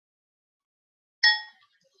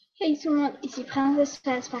Hey tout le monde, ici Princesse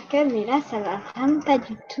Sparkle, mais là ça va vraiment pas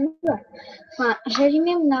du tout. Enfin, j'ai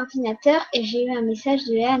allumé mon ordinateur et j'ai eu un message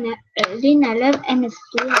de Lena Love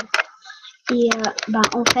MSP. Et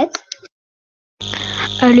en fait,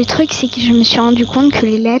 le truc c'est que je me suis rendu compte que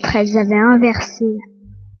les lettres elles avaient inversé.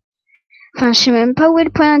 Enfin, je sais même pas où est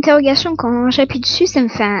le point d'interrogation. Quand j'appuie dessus, ça me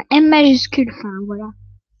fait un M majuscule. Enfin, voilà.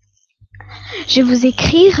 Je vais vous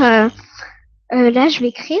écrire. Là, je vais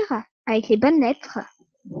écrire avec les bonnes lettres.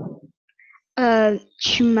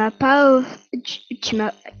 Tu m'as pas, tu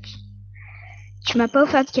m'as pas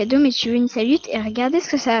offert de cadeau, mais tu veux une salute et regardez ce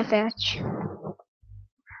que ça va faire.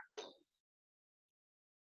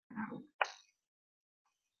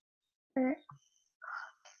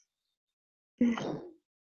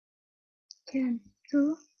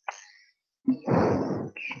 Cadeau,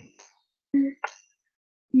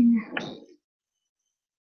 une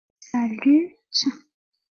salute.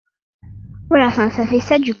 Voilà, enfin, ça fait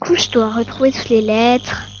ça. Du coup, je dois retrouver toutes les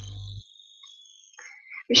lettres.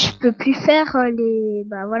 Je peux plus faire les.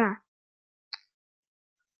 Bah voilà.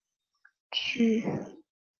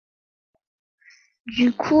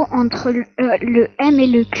 Du coup, entre le M et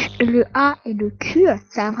le Q, le A et le Q,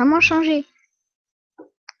 ça a vraiment changé.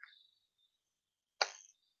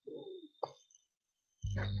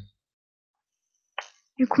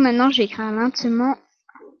 Du coup, maintenant, je vais écrire lentement.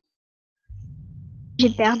 J'ai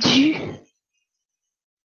perdu.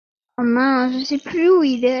 Oh mince, je sais plus où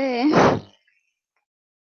il est.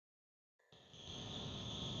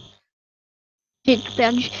 J'ai tout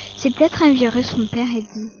perdu. C'est peut-être un virus, mon père a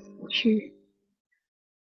dit.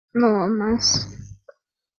 Non, mince.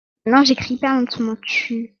 Non, j'écris pas lentement.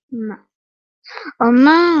 Oh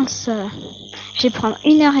mince. Je vais prendre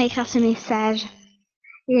 1 heure à écrire ce message.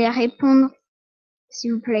 Et à répondre.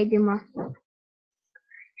 S'il vous plaît, aidez-moi.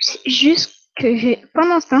 C'est juste que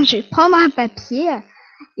pendant ce temps, je vais prendre un papier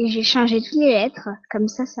et j'ai changé toutes les lettres. Comme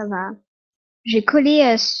ça va. J'ai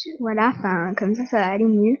collé, voilà, enfin, comme ça va aller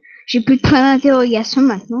mieux. J'ai plus de point d'interrogation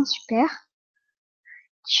maintenant, super.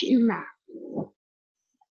 Tu m'as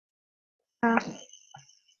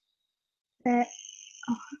fait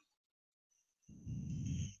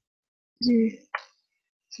du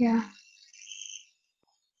cadeau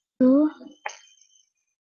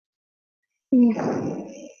et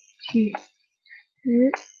tu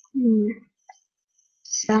veux une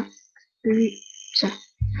salute.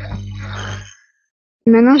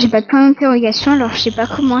 Maintenant, j'ai pas de point d'interrogation, alors je sais pas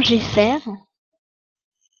comment je vais faire.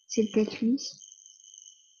 C'est peut-être lui.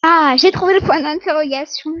 Ah, j'ai trouvé le point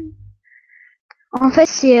d'interrogation. En fait,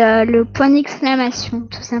 c'est le point d'exclamation,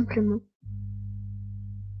 tout simplement.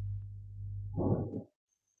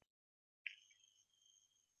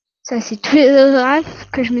 Ça, c'est tous les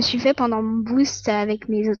autographes que je me suis fait pendant mon boost avec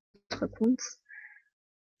mes autres comptes.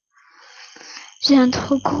 J'ai un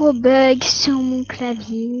trop gros bug sur mon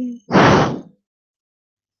clavier.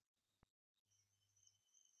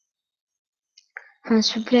 Enfin,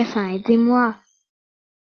 s'il vous plaît, enfin, aidez-moi.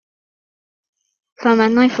 Enfin,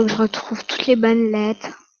 maintenant, il faut que je retrouve toutes les bonnes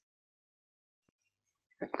lettres.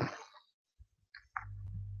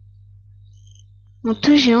 En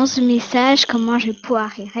tout, j'ai 11 messages. Comment je vais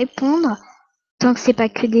pouvoir y répondre? Tant que c'est pas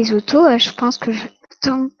que des autos, je pense que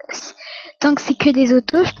tant que c'est que des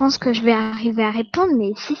autos, je pense que je vais arriver à répondre.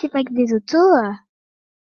 Mais si c'est pas que des autos,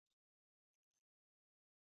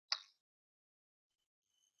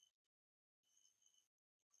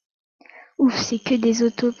 ouf, c'est que des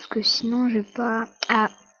autos parce que sinon je vais pas. Ah,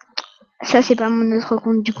 ça c'est pas mon autre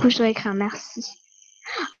compte. Du coup, je dois écrire merci.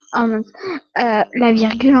 Oh, la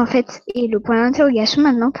virgule en fait et le point d'interrogation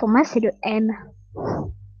maintenant pour moi c'est le M.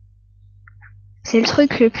 C'est le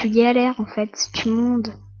truc le plus galère en fait du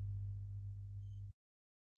monde.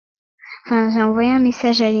 Enfin, j'ai envoyé un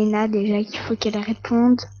message à Lena déjà qu'il faut qu'elle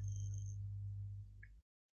réponde.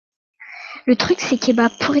 Le truc c'est que bah,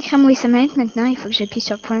 pour écrire mon SMS maintenant, il faut que j'appuie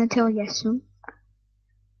sur le point d'interrogation.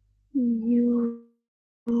 YouTube.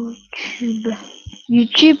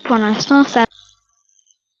 YouTube pour l'instant ça.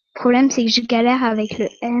 Le problème c'est que je galère avec le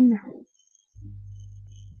M.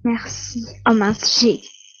 Merci. Oh mince,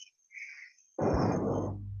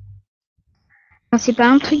 c'est pas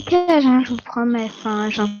un trucage, hein, je vous promets.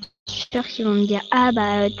 Enfin, j'en suis sûre qu'ils vont me dire ah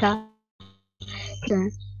bah t'as.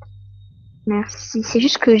 Merci. C'est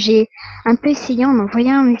juste que j'ai un peu essayé en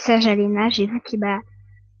envoyant un message à Lena. J'ai vu qu'il y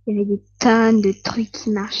avait des tonnes de trucs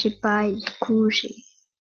qui marchaient pas et du coup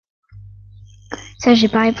ça j'ai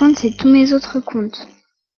pas répondre. C'est tous mes autres comptes.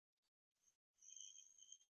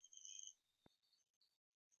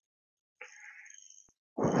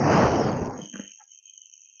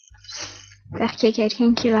 J'espère qu'il y a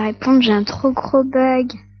quelqu'un qui va répondre. J'ai un trop gros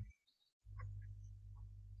bug.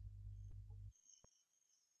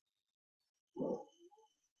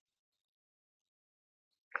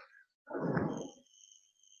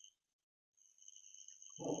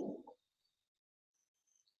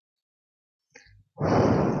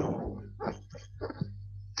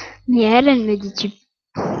 Mais elle me dit,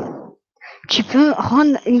 tu peux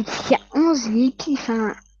rendre Laetitia 11 VIP,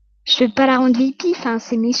 enfin, je peux pas la rendre VIP, enfin,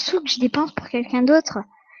 c'est mes sous que je dépense pour quelqu'un d'autre,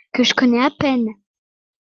 que je connais à peine.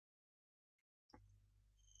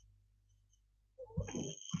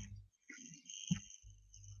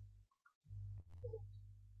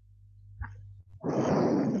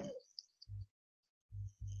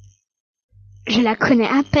 Je la connais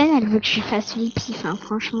à peine, elle veut que je lui fasse VIP, enfin,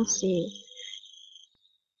 franchement, c'est...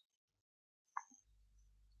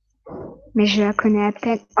 Mais je la connais à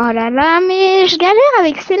peine. Oh là là, mais je galère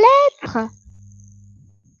avec ces lettres.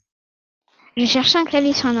 Je cherche un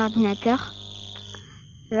clavier sur un ordinateur.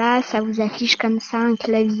 Là, ça vous affiche comme ça un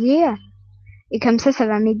clavier. Et comme ça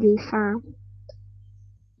va m'aider. Enfin,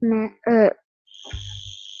 mais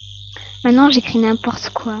maintenant, j'écris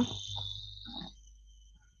n'importe quoi.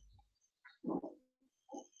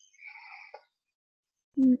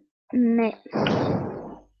 Mais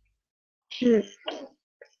je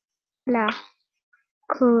la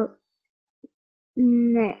connais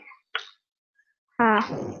à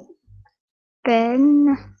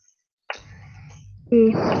peine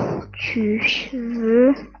et tu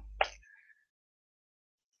veux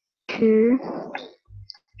que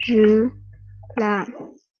je la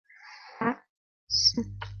fasse.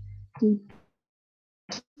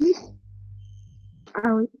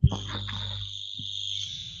 Ah oui.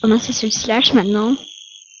 Comment c'est sur le slash maintenant?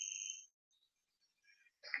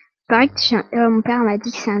 Pareil que mon père m'a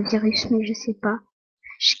dit que c'est un virus, mais je sais pas.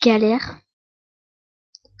 Je galère.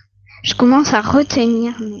 Je commence à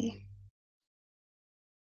retenir, mais...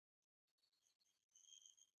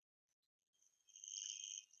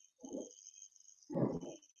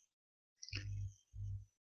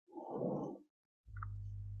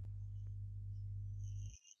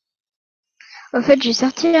 En fait, j'ai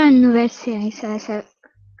sorti une nouvelle série. Ça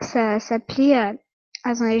s'appelait...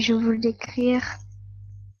 Attendez, je vais vous le décrire.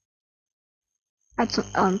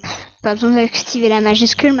 Attends, pas besoin d'activer la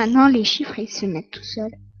majuscule. Maintenant, les chiffres, ils se mettent tout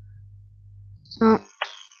seuls. Non.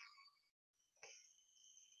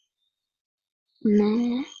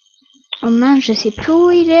 Mais... Oh mince, je sais plus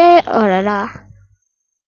où il est. Oh là là.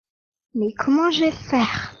 Mais comment je vais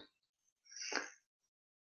faire?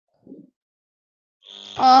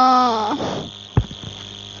 Oh...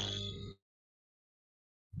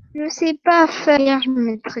 Je sais pas faire. Je me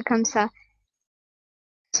mettrai comme ça.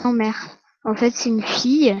 Sans mère. En fait, c'est une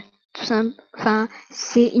fille. Tout simple. Enfin,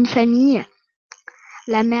 c'est une famille.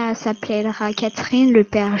 La mère s'appellera Catherine, le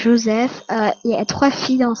père Joseph. Il y a 3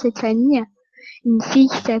 filles dans cette famille. Une fille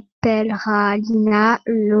qui s'appellera Lina,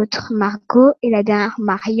 l'autre Margot et la dernière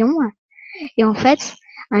Marion. Et en fait,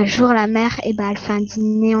 un jour, la mère, elle fait un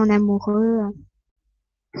dîner en amoureux.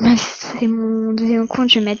 C'est mon deuxième compte,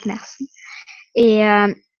 je vais mettre merci. Et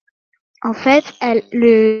en fait,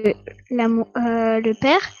 le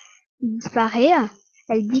père il disparaît.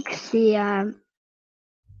 Elle dit que c'est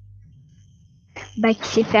qu'il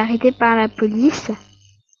s'est fait arrêter par la police.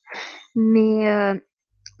 Mais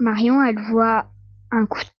Marion, elle voit un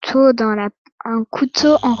un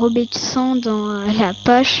couteau enrobé de sang dans la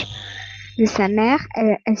poche de sa mère.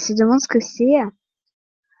 Elle se demande ce que c'est.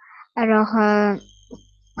 Alors,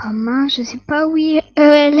 oh mince, je sais pas où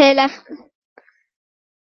elle est.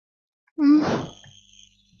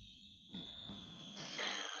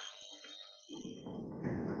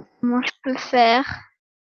 Comment je peux faire?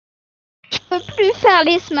 Je peux plus faire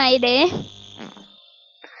les smileys.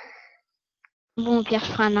 Bon, au pire,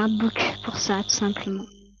 je ferai un artbook pour ça, tout simplement.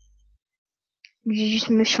 Je vais juste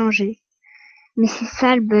me changer. Mais c'est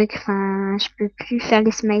ça le bug. Enfin, je peux plus faire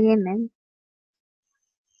les smileys même.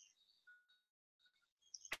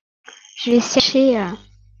 Je vais chercher.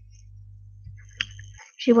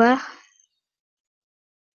 Je vais voir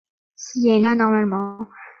s'il y a là normalement.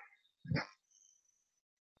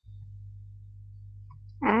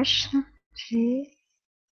 H, G.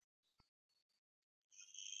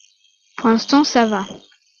 Pour l'instant, ça va.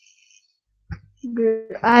 Le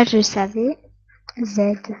A, je savais. Z.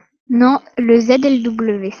 Non, le Z et le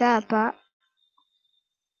W, ça va pas.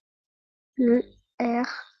 Le R,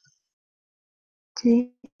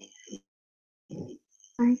 T,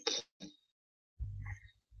 5,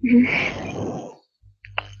 U.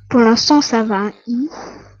 Pour l'instant, ça va. I,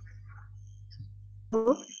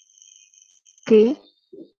 O, T,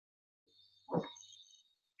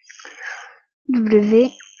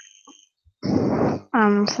 W. Ah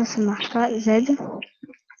non, ça marche pas. Z,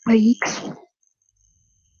 X,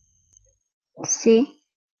 C,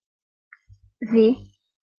 V,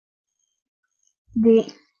 D,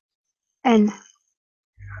 N.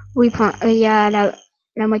 Oui, il y a la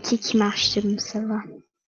La moitié qui marche, c'est bon, ça va.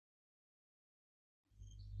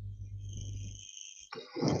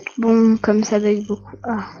 Bon, comme ça bug beaucoup.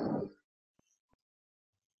 Ah.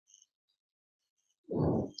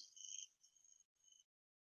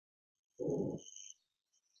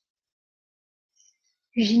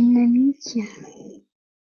 Dynamique.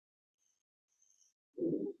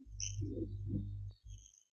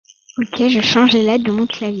 Ok, je change les lettres de mon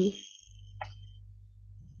clavier.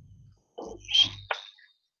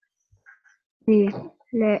 Les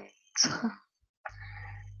lettres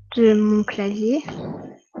de mon clavier.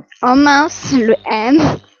 Oh mince, le M.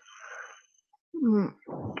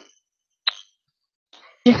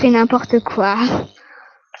 Je fais n'importe quoi.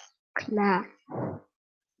 Clavier,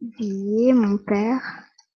 mon père.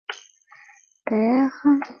 Père.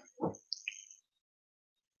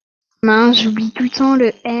 Mince, j'oublie tout le temps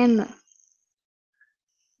le M.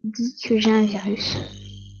 Dit que j'ai un virus.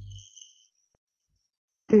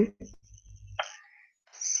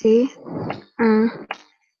 C'est un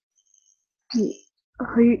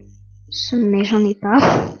virus, mais j'en ai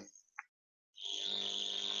pas.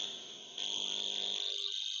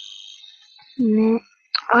 Mais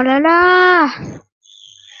oh là là.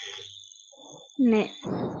 Mais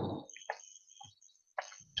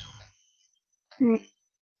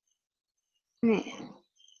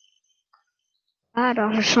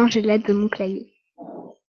alors je change les lettres de mon clavier.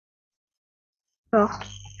 Alors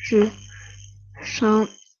je change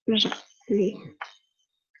les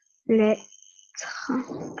lettres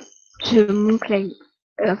de mon clavier.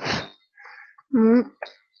 Mon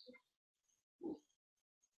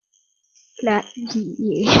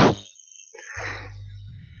clavier.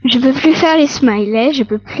 Je peux plus faire les smileys, je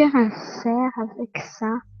peux plus rien faire avec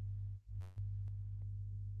ça.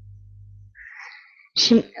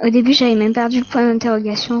 Au début, j'avais même perdu le point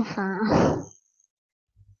d'interrogation, enfin.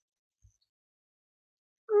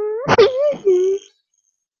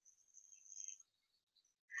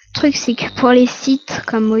 Le truc, c'est que pour les sites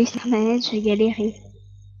comme Moïse Internet, j'ai galéré.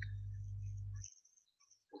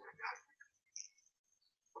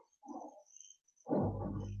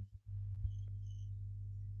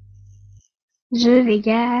 Je vais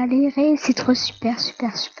galérer, c'est trop super.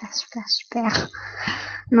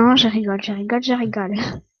 Non, je rigole.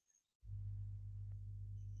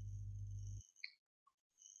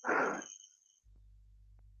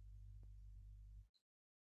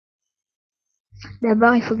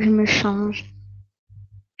 D'abord, il faut que je me change.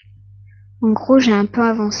 En gros, j'ai un peu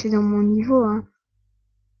avancé dans mon niveau, hein.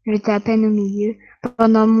 J'étais à peine au milieu.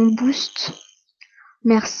 Pendant mon boost,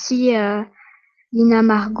 merci Lina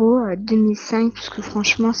Margot 2005, parce que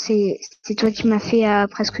franchement, c'est toi qui m'as fait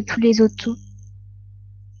presque tous les autres tours.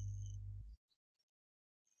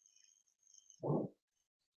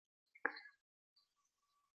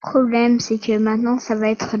 Le problème, c'est que maintenant, ça va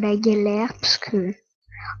être la galère, parce que...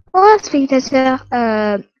 Oh, spectateur,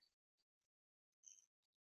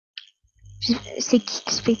 c'est qui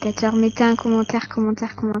le spectateur? Mettez un commentaire.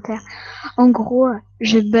 En gros,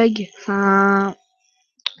 je bug. Enfin,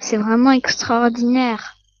 c'est vraiment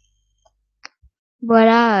extraordinaire.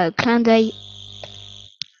 Voilà, clin d'œil.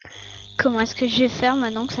 Comment est-ce que je vais faire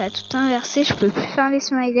maintenant que ça a tout inversé? Je peux plus faire les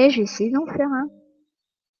smileys, je vais essayer d'en faire un.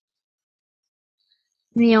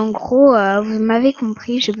 Mais en gros, vous m'avez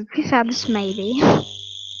compris, je peux plus faire de smiley.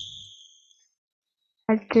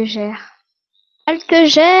 Altgère.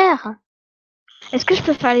 Altgère! Est-ce que je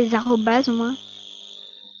peux faire les arrobas au moins?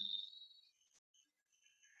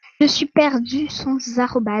 Je suis perdue sans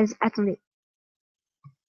arrobas. Attendez.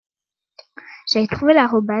 J'avais trouvé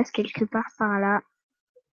l'arrobas quelque part par là.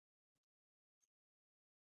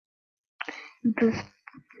 Ils peuvent...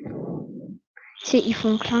 il faut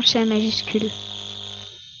enclencher la majuscule.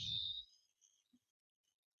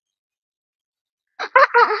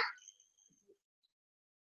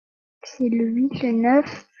 C'est le 8, le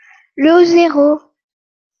 9, le 0.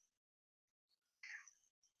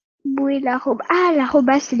 Où est l'arroba? Ah,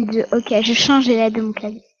 l'arroba, c'est le 2. Ok, je change les lettres de mon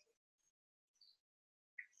clavier.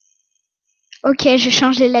 Ok, je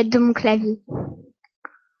change les lettres de mon clavier.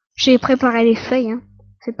 J'ai préparé les feuilles, hein.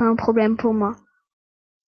 C'est pas un problème pour moi.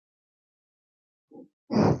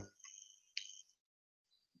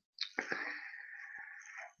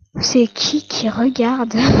 C'est qui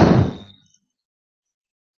regarde?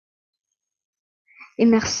 Et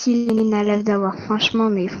merci Léna Lève d'avoir franchement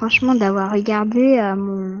d'avoir regardé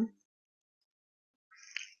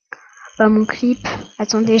mon clip.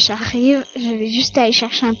 Attendez, j'arrive. Je vais juste aller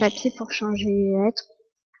chercher un papier pour changer les lettres.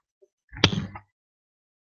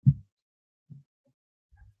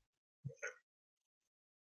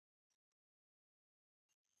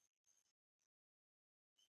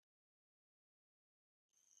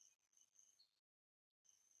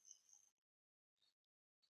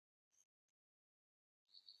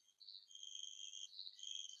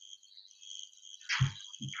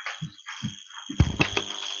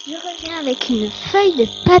 Je reviens avec une feuille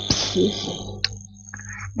de papier.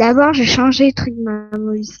 D'abord, j'ai changé le truc de ma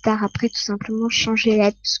Movistar. Après, tout simplement, changer la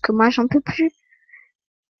lettre parce que moi, j'en peux plus.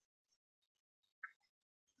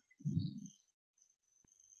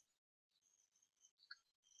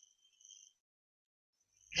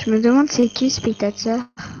 Je me demande c'est qui spectateur.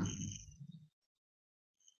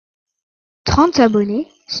 30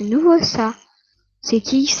 abonnés, c'est nouveau ça. C'est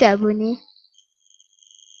qui s'est abonné?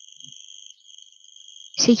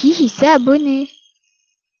 C'est qui s'est abonné?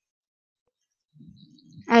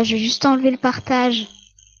 Ah, je vais juste enlever le partage.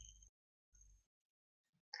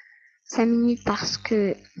 5 minutes parce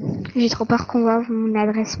que j'ai trop peur qu'on voit mon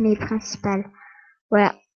adresse mail principale.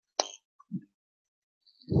 Voilà.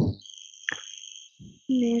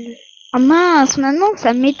 Mais... Oh mince, maintenant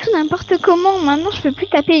ça me met tout n'importe comment. Maintenant je peux plus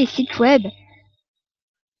taper les sites web.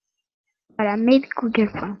 Voilà,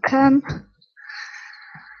 mailgoogle.com.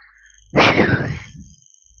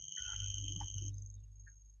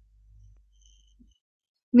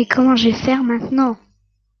 Mais comment je vais faire maintenant?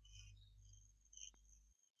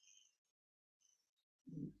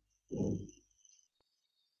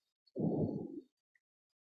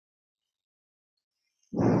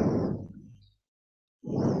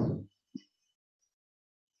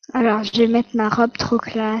 Alors je vais mettre ma robe trop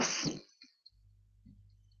classe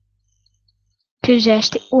que j'ai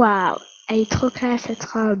achetée. Waouh, elle est trop classe cette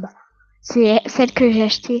robe. C'est celle que j'ai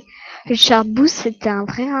achetée. Le Richard Boost, c'était un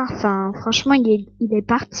vrai rare. Enfin, franchement, il est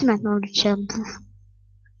parti maintenant, le Richard Boost.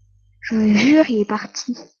 Je vous jure, il est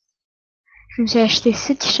parti. Je me suis acheté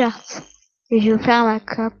ce t-shirt. Et j'ai offert ma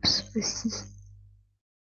cops aussi.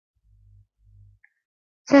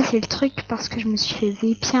 Ça, c'est le truc parce que je me suis fait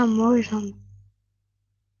vaper un mois aux jambes.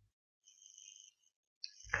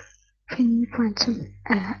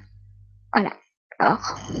 Voilà.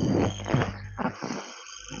 Alors,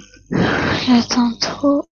 j'attends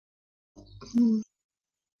trop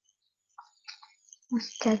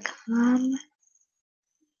Instagram.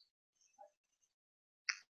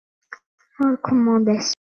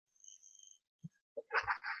 Recommandation.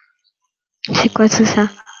 C'est quoi tout ça?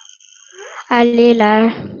 Allez là.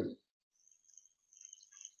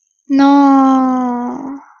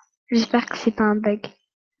 Non. J'espère que c'est pas un bug.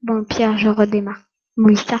 Bon, Pierre, je redémarre.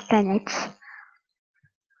 Mon Star Planet.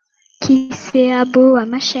 Qui c'est abo à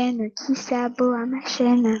ma chaîne? Qui c'est abo à ma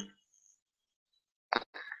chaîne?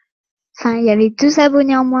 Enfin, il y avait 2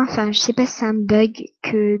 abonnés en moins. Enfin, je sais pas si c'est un bug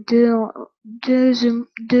que deux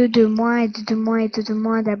de moins et deux de moins et deux de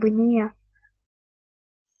moins d'abonnés.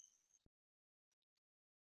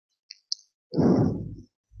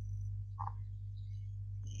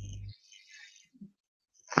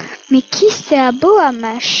 Mais qui c'est abo à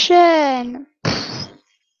ma chaîne?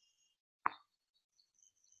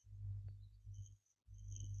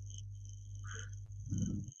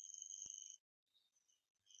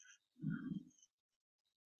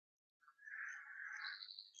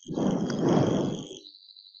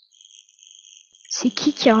 C'est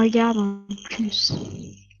qui regarde en plus?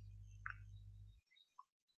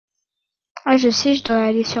 Ah, je sais, je dois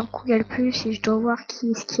aller sur Google Plus et je dois voir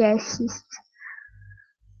qui est-ce qui assiste.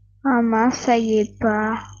 Ah mince, ça y est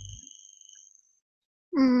pas.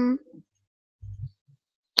 Hmm.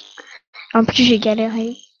 En plus, j'ai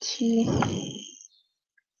galéré. Qui...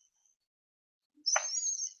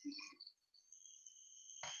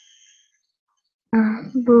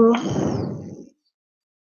 Abo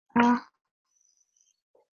à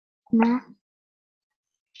ma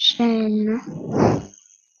chaîne.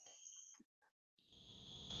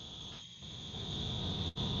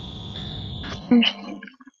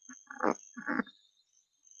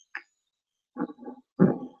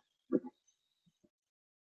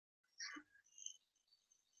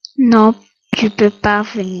 Non, tu peux pas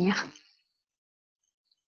venir.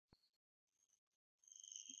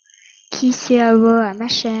 Qui c'est abo à ma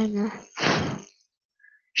chaîne?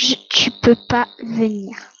 Tu peux pas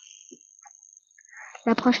venir.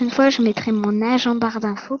 La prochaine fois, je mettrai mon âge en barre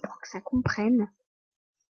d'infos pour que ça comprenne.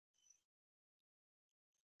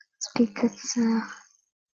 Spectateur.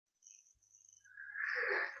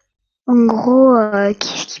 En gros,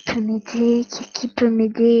 qu'est-ce qui peut m'aider? Qu'est-ce qui peut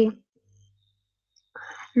m'aider?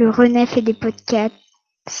 Le René fait des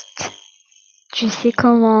podcasts. Je sais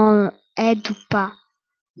comment aide ou pas.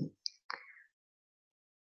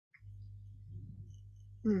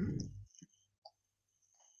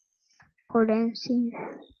 Problème, c'est...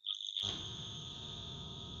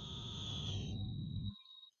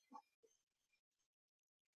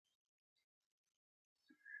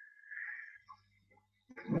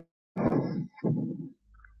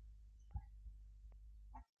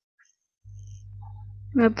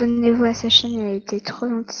 Abonnez-vous à sa chaîne, elle était trop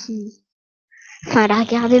gentille. Enfin, elle a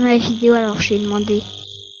regardé ma vidéo, alors je lui ai demandé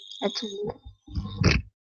à tout le monde.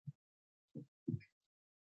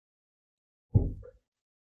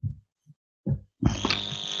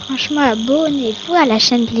 Franchement, abonnez-vous à la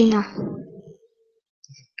chaîne de Lina.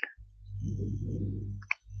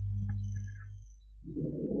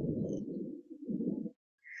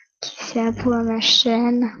 Qui s'abonne à ma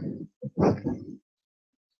chaîne.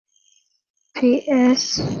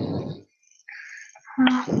 PS.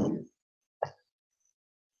 Ah.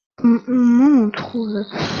 On trouve.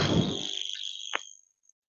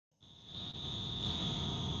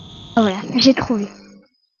 Ah, voilà, j'ai trouvé.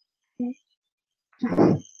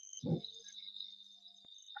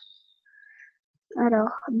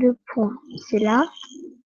 Alors, 2 points. C'est là.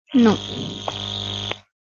 Non.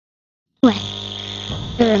 Ouais.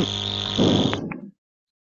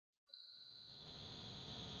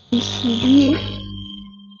 Ici, lui.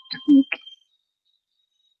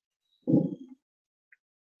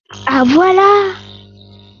 Ah, voilà.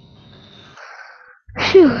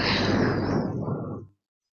 Phew.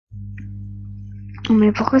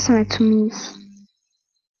 Mais pourquoi ça m'a tout mis ici?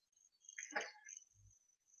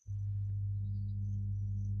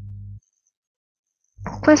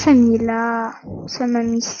 Pourquoi ça m'a mis là? Ça m'a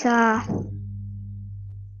mis ça.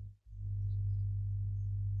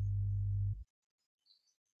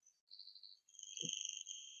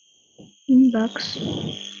 Inbox.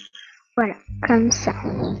 Voilà, comme ça.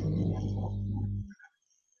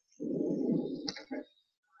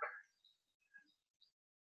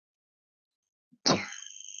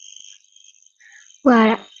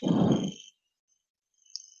 Voilà.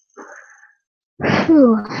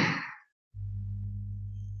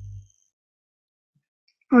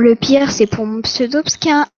 Le pire, c'est pour mon pseudo, parce qu'il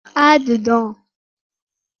y a un A dedans.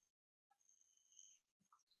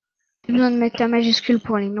 J'ai besoin de mettre la majuscule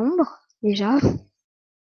pour les nombres, déjà.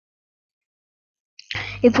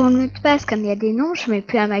 Et pour le mot de passe, comme il y a des noms, je mets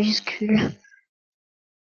plus la majuscule.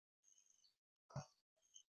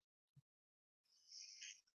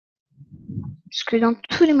 Parce que dans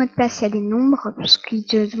tous les mots de passe, il y a des nombres, parce qu'ils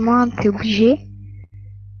te demandent, t'es obligé.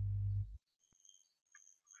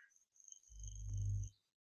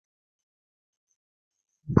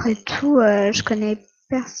 Après tout, je connais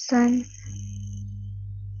personne.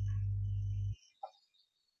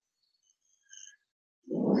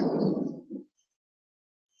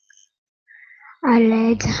 À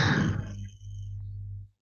l'aide.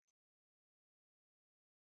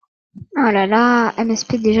 Oh là là,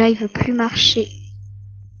 MSP déjà, il veut plus marcher.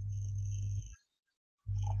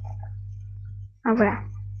 Ah voilà.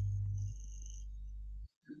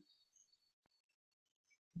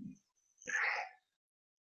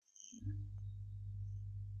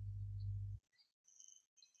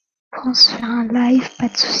 On se fait un live, pas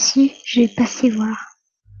de souci. Je vais passer voir.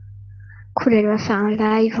 Cool, elle va faire un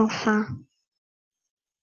live enfin.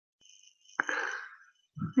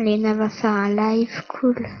 Léna va faire un live,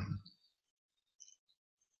 cool.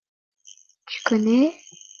 Tu connais?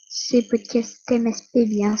 C'est podcast MSP,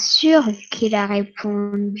 bien sûr, qu'il a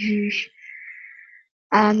répondu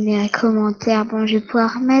à mes commentaires. Bon, je vais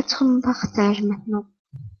pouvoir mettre mon partage maintenant.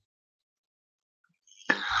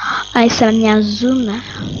 Ah, et ça a mis un zoom.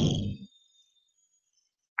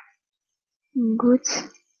 Une goutte.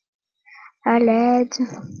 À l'aide.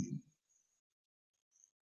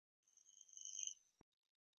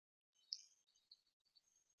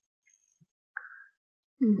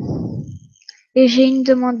 Et j'ai une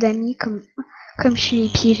demande d'amis comme je suis les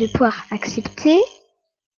pieds, je vais pouvoir accepter.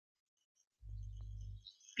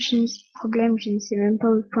 J'ai un problème, je ne sais même pas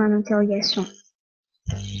où le point d'interrogation.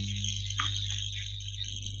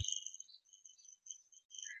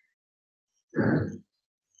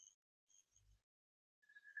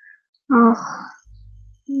 Oh,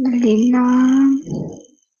 Léna.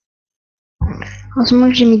 Heureusement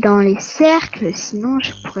que j'ai mis dans les cercles, sinon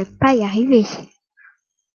je pourrais pas y arriver.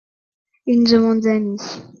 Une demande d'amis.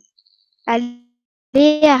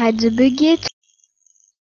 Allez, arrête de bugger.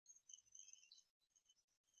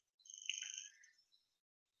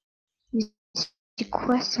 C'est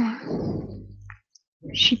quoi ça?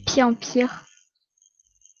 Je suis pire en pire.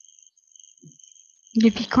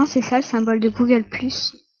 Depuis quand c'est ça le symbole de Google+?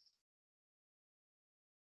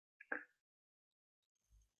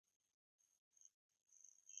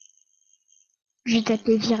 J'ai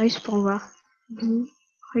tapé virus pour voir.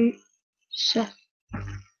 Virus.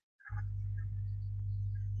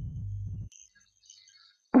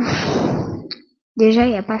 Déjà,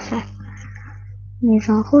 il n'y a pas ça. Mais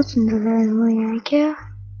en route, une nouvelle moyen cœur.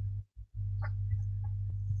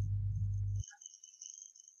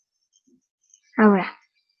 Ah voilà.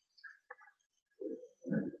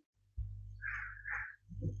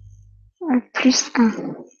 Plus un.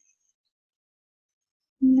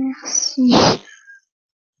 Merci.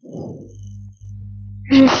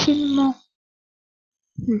 Je filme.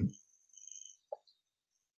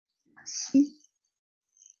 Si,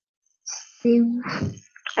 c'est où?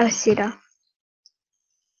 Ah, c'est là.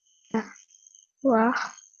 Ah,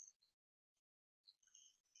 voir.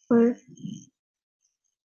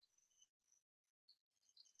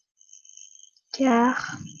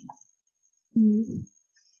 Car.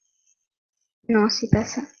 Non, c'est pas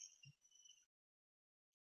ça.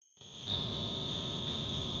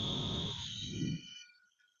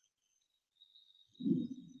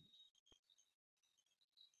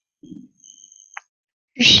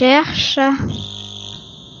 Je cherche.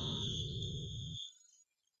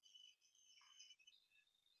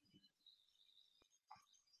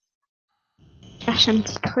 Cherche un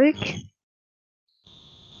petit truc.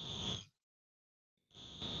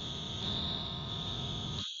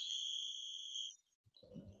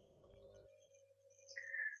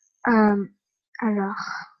 Alors,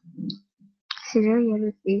 c'est là où il y a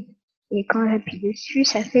le P. Et quand j'appuie dessus,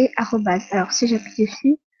 ça fait arrobase. Alors, si j'appuie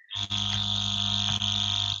dessus,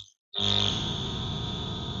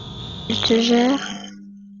 elle te gère.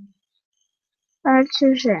 Ah, elle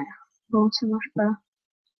te gère. Bon, ça marche pas.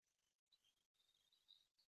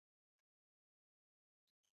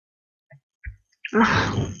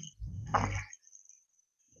 Ah.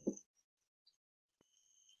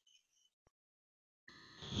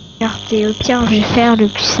 Regardez, au pire, je vais faire le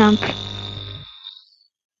plus simple.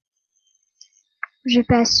 Je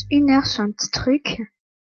passe 1 heure sur un petit truc.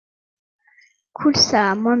 Cool,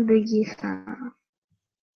 ça a moins de buggy. Enfin,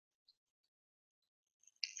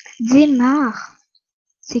 démarre.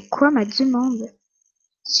 C'est quoi ma demande?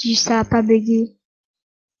 Si ça a pas bugué.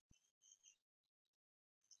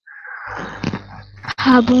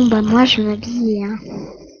 Ah bon, bah moi je vais m'habiller. Hein.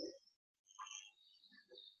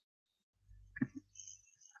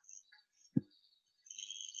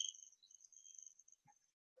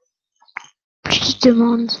 Je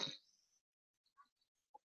demande.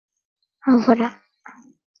 Ah voilà.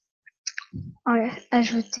 Ouais,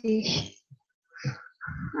 ajouter.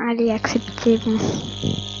 Allez, accepter. Bon.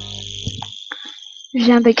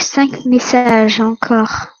 J'ai avec 5 messages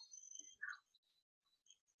encore.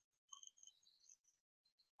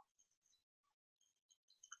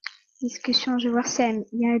 Discussion, je vais voir si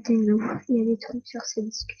il y a des nouveaux. Il y a des trucs sur ces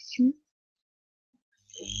discussions.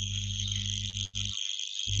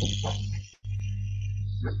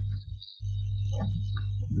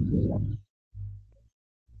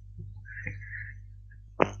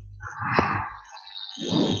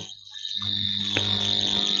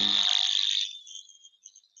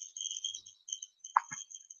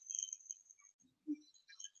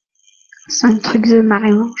 C'est un truc de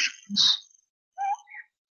Marion, je pense.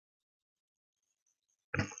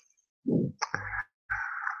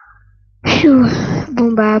 Phew.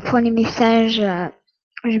 Bon bah pour les messages,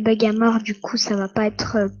 je bug à mort, du coup ça va pas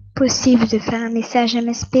être possible de faire un message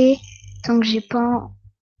MSP tant que j'ai pas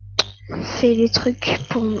fait les trucs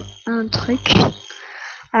pour un truc.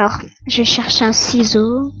 Alors je cherche un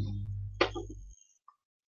ciseau.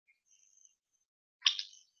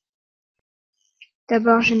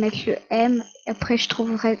 D'abord je vais mettre le M, après je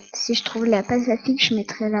trouverai, si je trouve la page affiche, je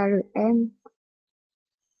mettrai là le M.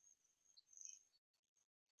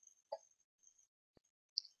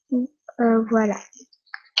 Voilà.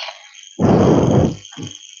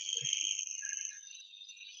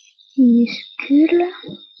 Minuscule,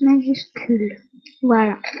 majuscule.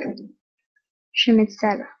 Voilà. Je vais mettre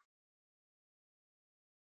ça là.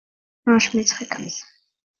 Non, je mettrai comme ça.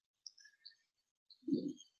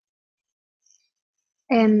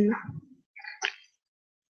 M.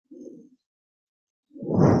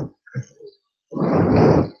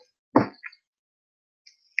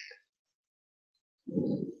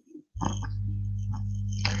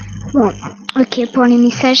 Bon, ok, pour les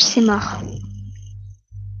messages, c'est mort.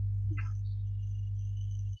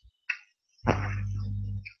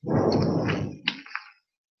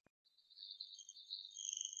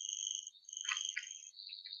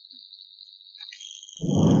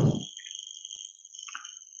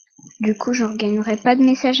 Du coup, je ne gagnerai pas de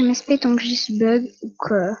message MSP tant que j'ai ce bug ou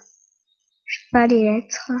que je sais pas les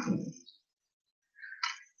lettres.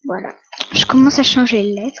 Voilà. Je commence à changer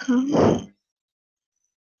les lettres.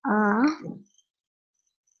 A.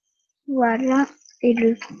 Voilà. Et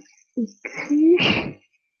le Q.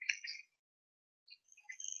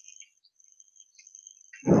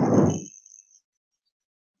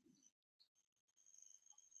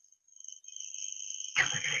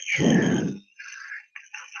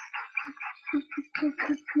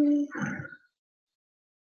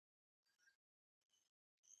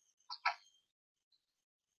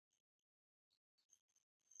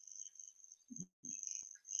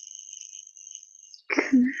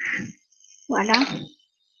 Voilà.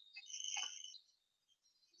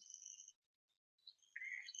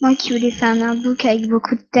 Moi qui voulais faire un artbook avec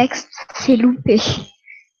beaucoup de texte, c'est loupé.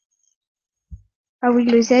 Ah oui,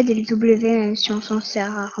 le Z et le W, même si on s'en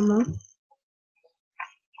sert rarement.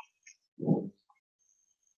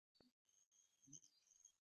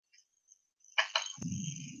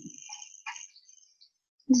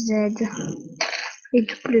 Z et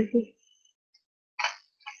W.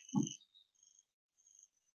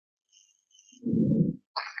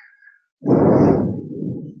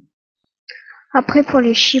 Après, pour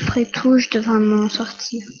les chiffres et tout, je devrais m'en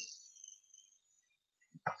sortir.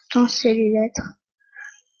 Pourtant, c'est les lettres.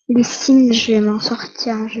 Les signes, je vais m'en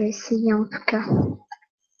sortir. Je vais essayer en tout cas.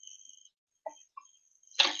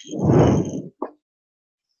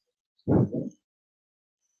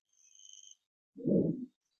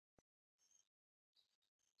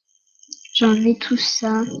 J'ai enlevé tout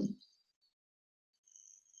ça.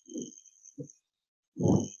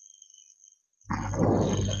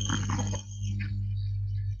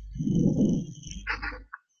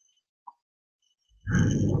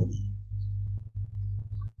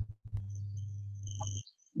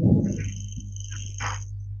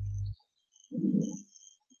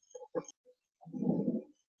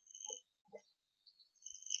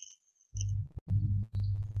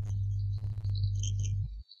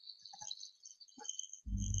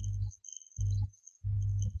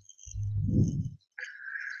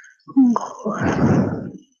 En gros.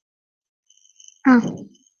 1.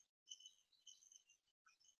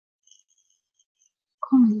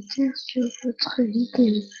 Commentaire sur votre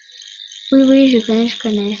vidéo. Oui, je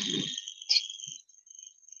connais.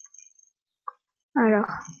 Alors,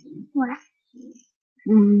 voilà.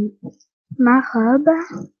 Ma robe.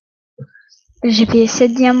 J'ai payé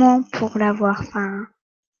 7 diamants pour l'avoir. Enfin,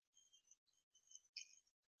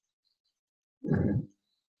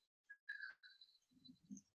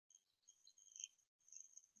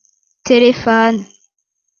 téléphone.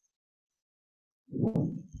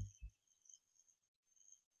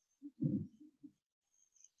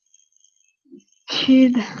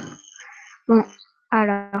 Tube. Bon,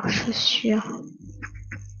 alors, chaussures.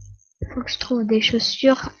 Faut que je trouve des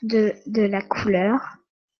chaussures de la couleur.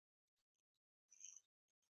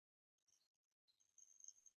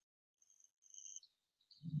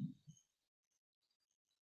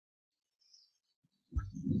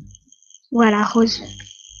 Voilà, rose.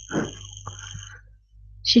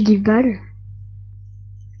 J'ai du bol.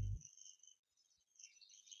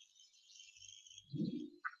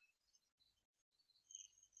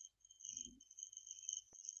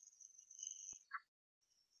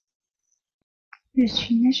 Je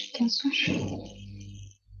suis neige 15 ans.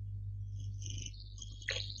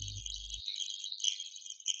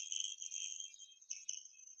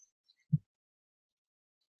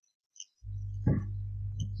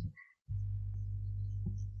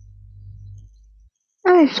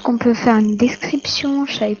 Ah, est-ce qu'on peut faire une description?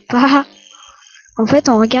 Je savais pas. En fait,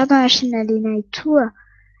 en regardant la chaîne Alena et tout,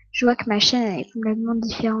 je vois que ma chaîne elle est complètement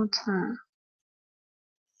différente. Enfin,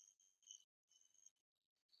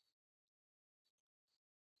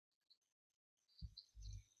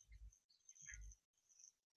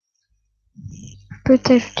 peut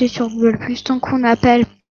ajouter sur Google Plus tant qu'on n'appelle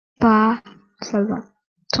pas, ça va.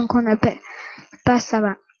 Tant qu'on n'appelle pas, ça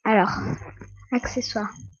va. Alors,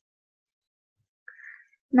 accessoires.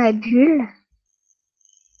 Ma bulle,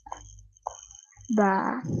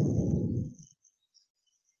 bah,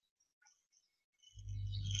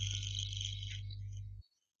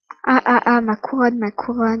 ma couronne, ma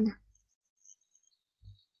couronne.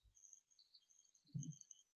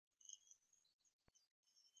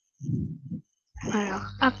 Alors,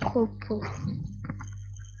 à propos.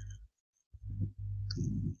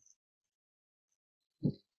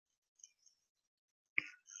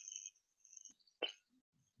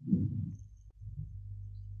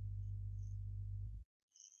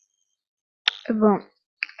 Bon,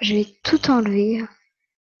 je vais tout enlever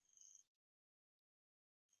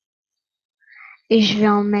et je vais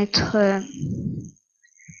en mettre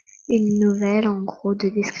une nouvelle en gros de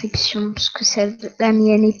description parce que la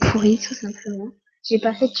mienne est pourrie tout simplement. J'ai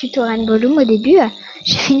pas fait de tuto Rainbow au début.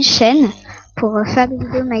 J'ai fait une chaîne pour faire des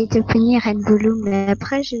vidéos My Little Pony Rainbow, mais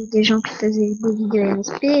après j'ai eu des gens qui faisaient des vidéos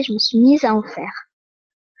MSP et je me suis mise à en faire.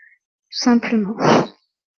 Tout simplement.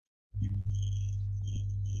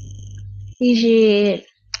 Et j'ai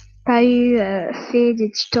pas eu fait de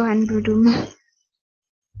tuto Rainbow.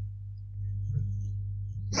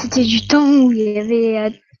 C'était du temps où il y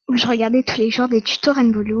avait où je regardais tous les jours des tutos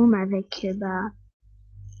Rainbow avec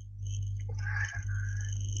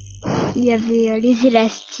il y avait les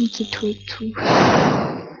élastiques et tout et tout.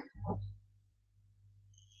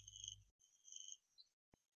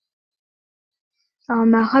 Alors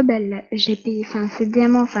ma robe, j'ai payé, enfin c'est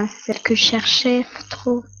diamant, enfin c'est celle que je cherchais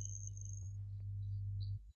trop.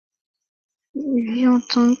 Vu en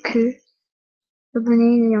tant que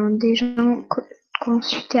abonné ayant déjà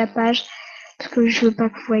consulté la page, parce que je veux pas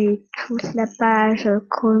que vous voyez toute la page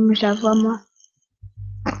comme je la vois moi.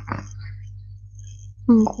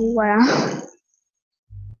 En gros, voilà.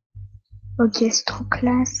 Ok, c'est trop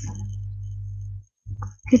classe.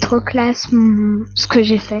 C'est trop classe ce que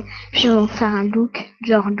j'ai fait. Je vais en faire un look,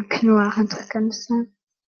 genre look noir, un truc comme ça.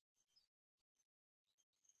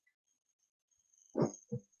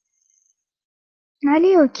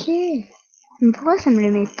 Allez, ok. Mais pourquoi ça me le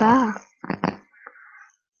met pas?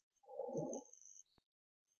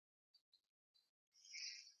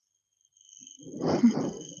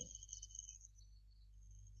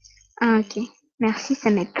 Ah, ok. Merci, ça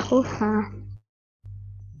m'aide trop, enfin,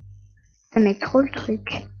 ça m'aide trop le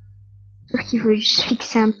truc. Sauf qu'il faut juste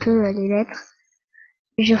fixer un peu les lettres.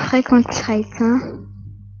 Je ferai quand il sera éteint.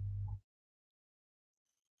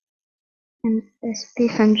 SP,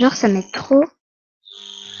 enfin, genre, ça m'aide trop.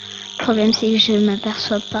 Le problème, c'est que je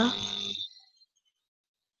m'aperçois pas.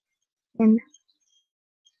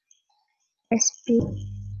 SP.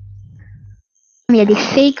 Mais il y a des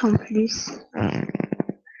fakes en plus.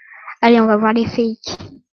 Allez, on va voir les fakes.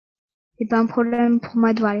 C'est pas un problème pour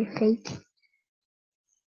moi de voir les fakes.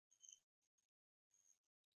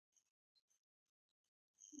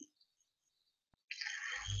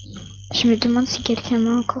 Je me demande si quelqu'un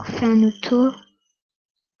m'a encore fait un auto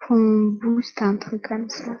pour un boost, un truc comme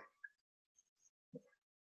ça.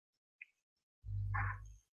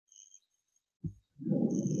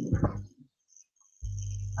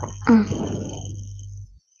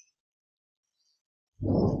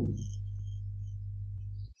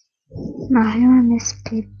 Marion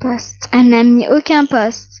MSP post. Elle n'a mis aucun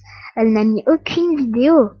post. Elle n'a mis aucune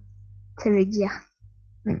vidéo. Ça veut dire.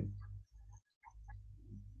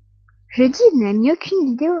 Je dis, elle n'a mis aucune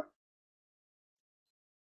vidéo.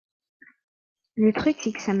 Le truc,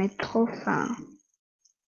 c'est que ça m'aide trop. Enfin.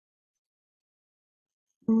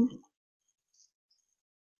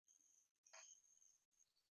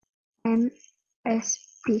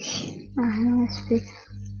 MSP. Marion MSP.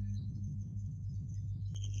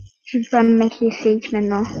 Je vais pas me mettre les fakes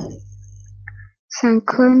maintenant. 5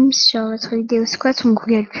 com sur votre vidéo squat, son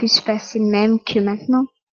Google Plus passé le même que maintenant.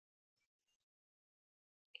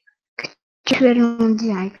 Actuellement en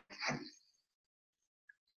direct.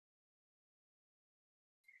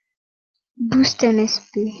 Boost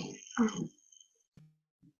MSP.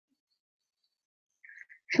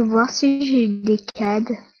 Je vais voir si j'ai eu des CAD.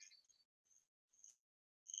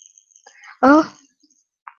 Oh!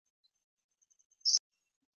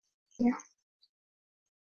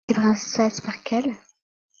 C'est princesse par quelle?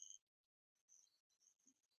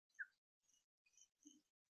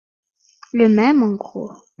 Le même en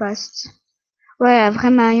gros. Post. Ouais, la vraie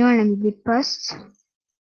Marion, elle a mis des posts.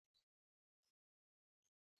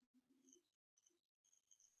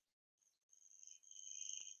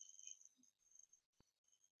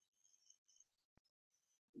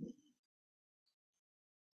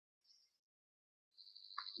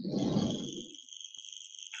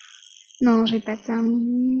 Non, j'ai pas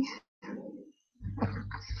terminé.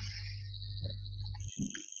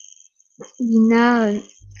 Lina,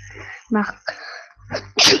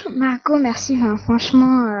 Marco, merci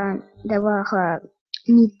franchement d'avoir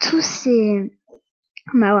mis tous ces,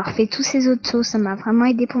 m'avoir fait tous ces autos, ça m'a vraiment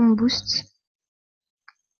aidé pour mon boost.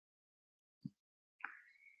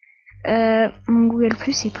 Mon Google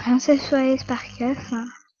Plus c'est Princesse Soares par Enfin,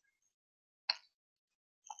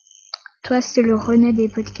 toi c'est le René des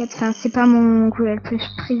podcasts. Enfin, c'est pas mon Google Plus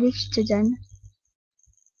privé que je te donne.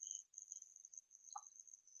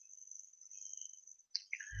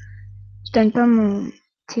 Je donne pas mon.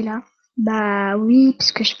 T'es là? Bah oui,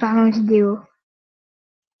 puisque je parle en vidéo.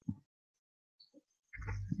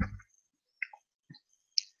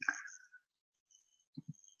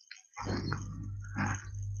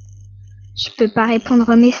 Je peux pas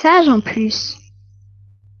répondre aux messages en plus.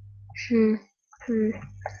 Je peux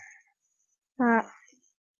pas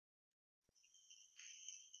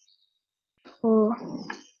trop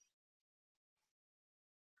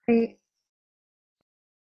répondre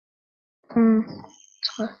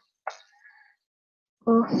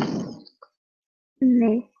aux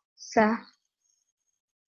messages.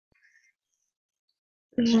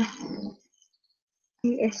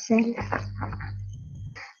 ISL.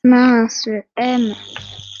 Mince, M.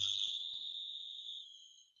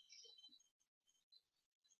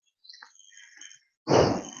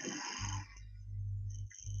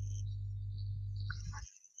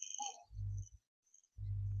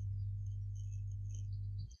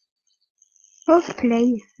 Off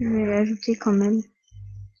play, je vais l'ajouter quand même.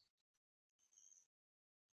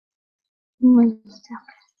 Oui,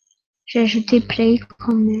 j'ai ajouté play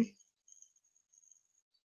quand même.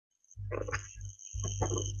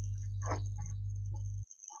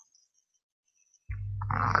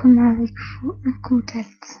 Comme avec vous, un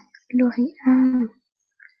contact. Laurie 1.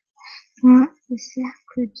 Moi, le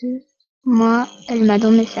cercle 2. Moi, elle m'a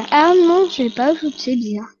dans mes cercles. Ah non, je vais pas ajouter,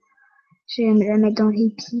 bien. Je vais me la mettre dans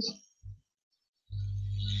Hippie.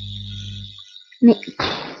 Mais.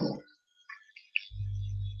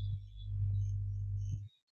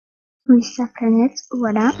 Oui, sa planète,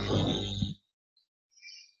 voilà.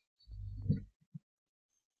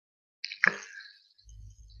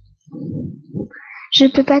 Je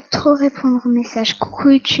peux pas trop répondre aux messages. Coucou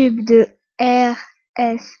YouTube de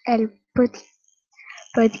RSL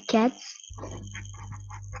Podcast.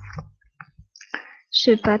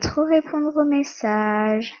 Je peux pas trop répondre aux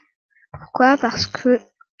messages. Pourquoi? Parce que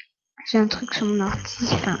j'ai un truc sur mon ordi.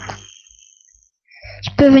 Enfin, je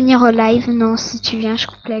peux venir au live? Non, si tu viens, je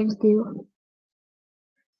coupe la vidéo.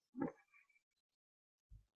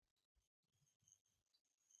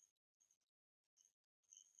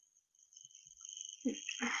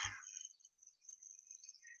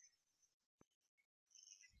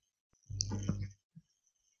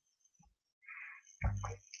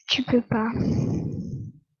 Tu peux pas.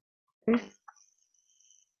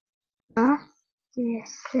 Ah,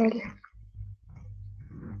 DSL.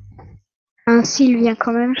 S'il vient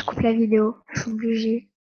quand même, je coupe la vidéo. Je suis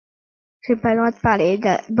obligée. J'ai pas le droit de parler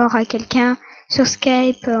d'abord à quelqu'un sur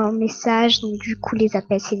Skype en message, donc du coup les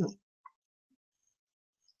appels c'est non.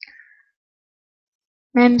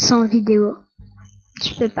 Même sans vidéo,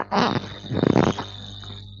 tu peux pas.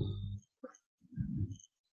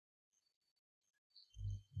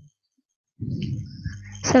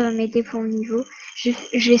 Ça va m'aider pour le niveau.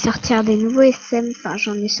 Je vais sortir des nouveaux SM, enfin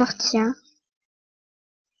j'en ai sorti un.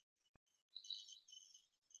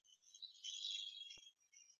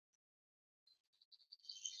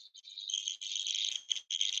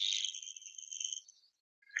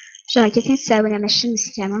 J'aurais quelqu'un qui s'est abonné à ma chaîne, mais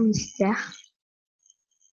c'est carrément un mystère.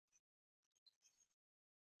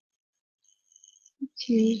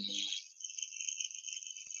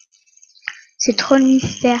 C'est trop le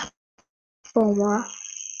mystère pour moi.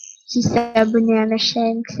 Qui s'est abonné à ma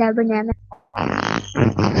chaîne, qui s'est abonné à ma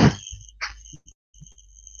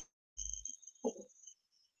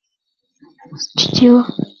studio.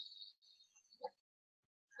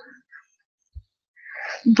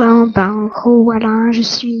 Ben, en gros, voilà, je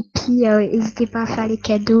suis hippie, n'hésitez pas à faire les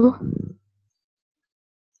cadeaux.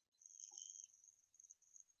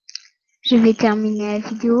 Je vais terminer la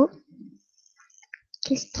vidéo.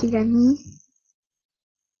 Qu'est-ce qu'il a mis?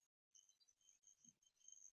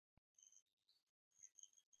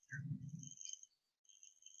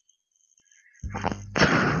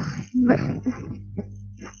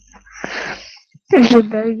 Je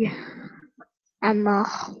bug à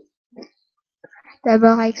mort.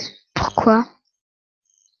 D'abord avec pourquoi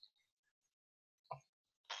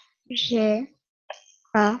j'ai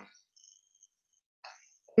pas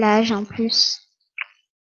l'âge en plus.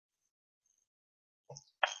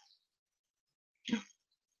 De toute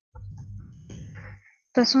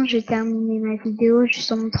façon, je vais terminer ma vidéo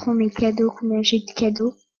juste en montrant mes cadeaux, combien j'ai de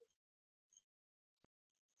cadeaux.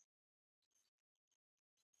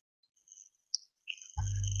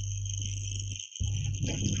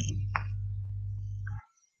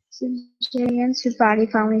 Si j'ai rien de se parler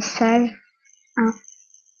par message, hein.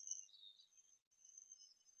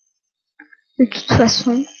 De toute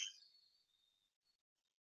façon,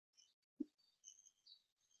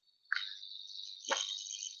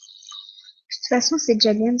 c'est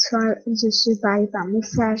déjà bien de se parler par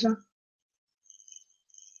message. Hein.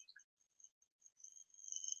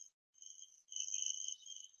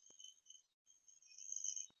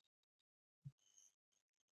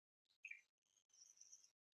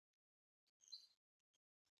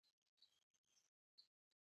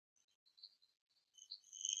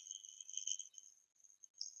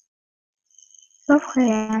 Offre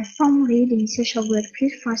et formuler des messages sur Google+.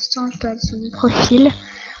 Pour l'instant, je dois aller sur mon profil,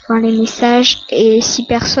 voir les messages, et si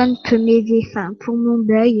personne peut m'aider, enfin, pour mon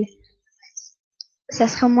bug, ça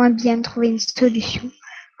serait au moins bien de trouver une solution.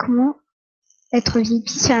 Comment être VIP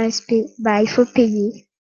sur un SP? Bah, il faut payer.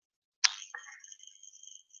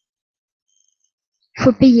 Il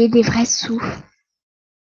faut payer des vrais sous.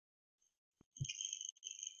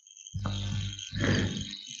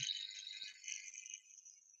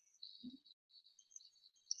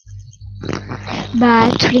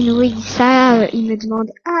 Bah, tous les nouveaux, ils disent ça, ils me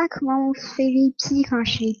demandent, ah, comment on fait VIP quand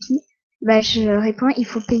je suis VIP? Bah, je réponds, il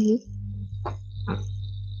faut payer.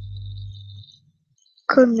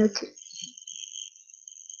 communauté.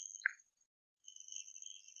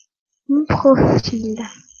 Mon profil.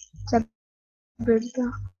 Ça peut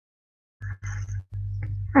pas.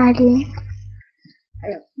 Allez.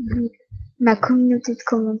 Alors, ma communauté de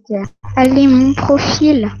commentaires. Allez, mon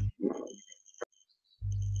profil.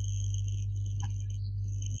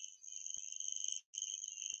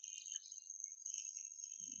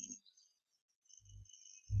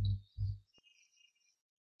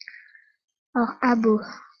 Alors, abo.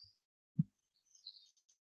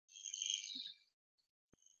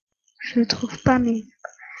 Je trouve pas mes...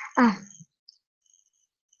 Ah.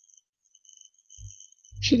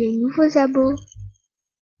 J'ai les nouveaux abos.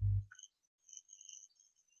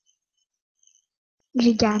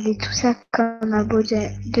 J'ai gardé tout ça comme abo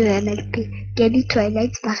de MLP. Gabi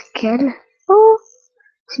Twilight Sparkle. Oh,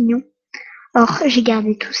 c'est mignon. Or, j'ai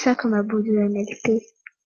gardé tout ça comme abo de MLP.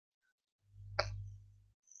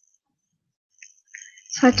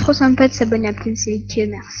 Ce serait trop sympa de s'abonner à Pleine Sélection,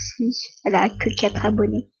 merci. Elle a que 4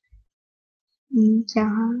 abonnés.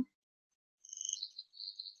 Cara.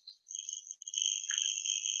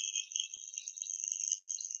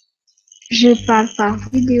 Je parle par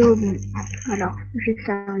vidéo. Bon. Alors, je vais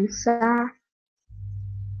faire ça.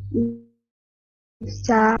 Et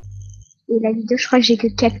ça. Et la vidéo, je crois que j'ai que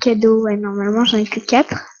 4 cadeaux. Ouais, normalement, j'en ai que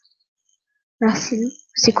 4. Merci.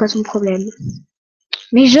 C'est quoi ton problème?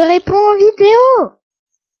 Mais je réponds en vidéo!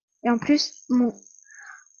 Et en plus,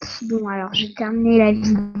 bon, alors, je vais terminer la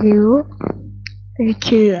vidéo. Vu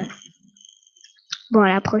que, bon, à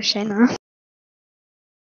la prochaine, hein.